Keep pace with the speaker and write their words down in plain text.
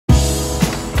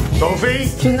Sophie?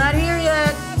 She's not here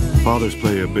yet. Fathers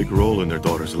play a big role in their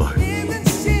daughter's life.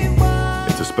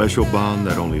 It's a special bond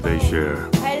that only they share.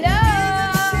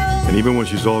 Hello? And even when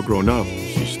she's all grown up,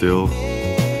 she's still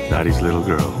Daddy's little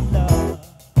girl.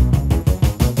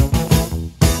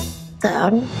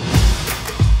 Dad?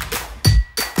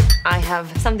 I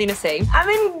have something to say. I'm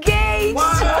engaged!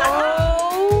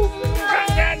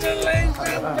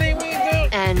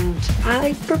 And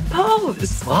I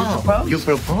propose. Wow. You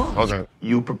proposed? Hold on.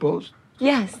 You proposed?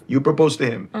 Yes. You proposed to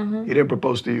him? He didn't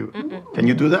propose to you? Can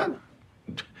you do that?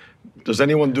 Does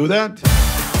anyone do that?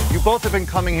 You both have been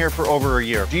coming here for over a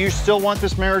year. Do you still want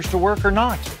this marriage to work or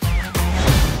not?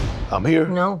 I'm here.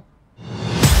 No.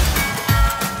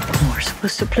 We're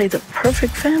supposed to play the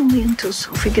perfect family until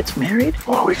Sophie gets married.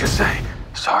 Or we could say,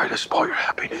 sorry to spoil your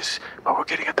happiness, but we're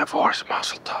getting a divorce.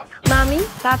 Mazel tov. Mommy,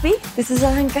 Papi, this is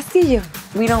Harring Castillo.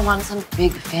 We don't want some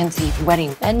big fancy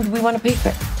wedding, and we want to pay for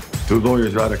it. 2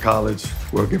 lawyers out of college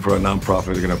working for a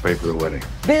nonprofit are going to pay for the wedding.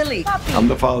 Billy! I'm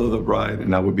the father of the bride,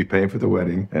 and I will be paying for the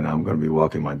wedding, and I'm going to be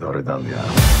walking my daughter down the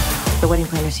aisle. The wedding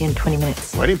planner's here in 20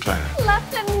 minutes. Wedding planner?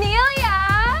 Left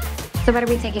Amelia! So what are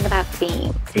we thinking about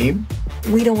theme? Theme?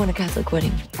 We don't want a Catholic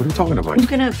wedding. What are you talking about? Who's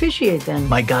gonna officiate then?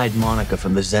 My guide, Monica,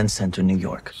 from the Zen Center, New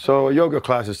York. So a yoga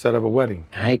class instead of a wedding.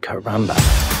 Hey, caramba.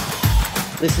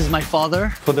 This is my father.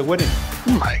 For the wedding.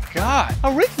 Oh my God.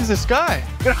 How rich is this guy?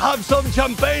 Have some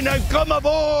champagne and come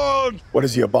aboard! What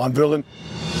is he, a Bond villain?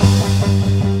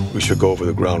 We should go over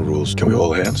the ground rules. Can we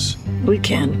hold hands? We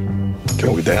can,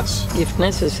 Can we dance? If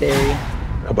necessary.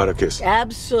 How about a kiss?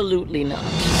 Absolutely not.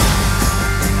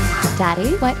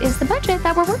 Daddy, what is the budget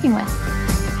that we're working with?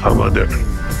 How about dinner?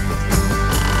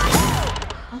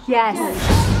 Yes.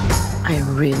 I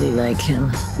really like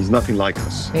him. He's nothing like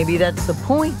us. Maybe that's the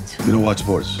point. You don't watch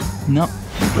sports? No,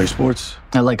 You play sports?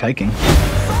 I like hiking.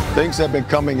 Things have been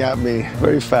coming at me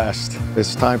very fast.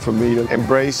 It's time for me to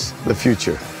embrace the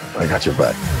future. I got your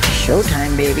back.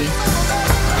 Showtime, baby.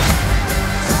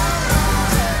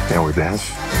 Can we dance?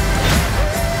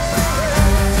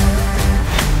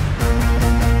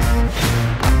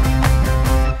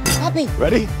 Papi.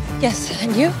 Ready? Yes,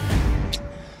 and you?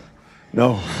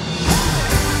 No.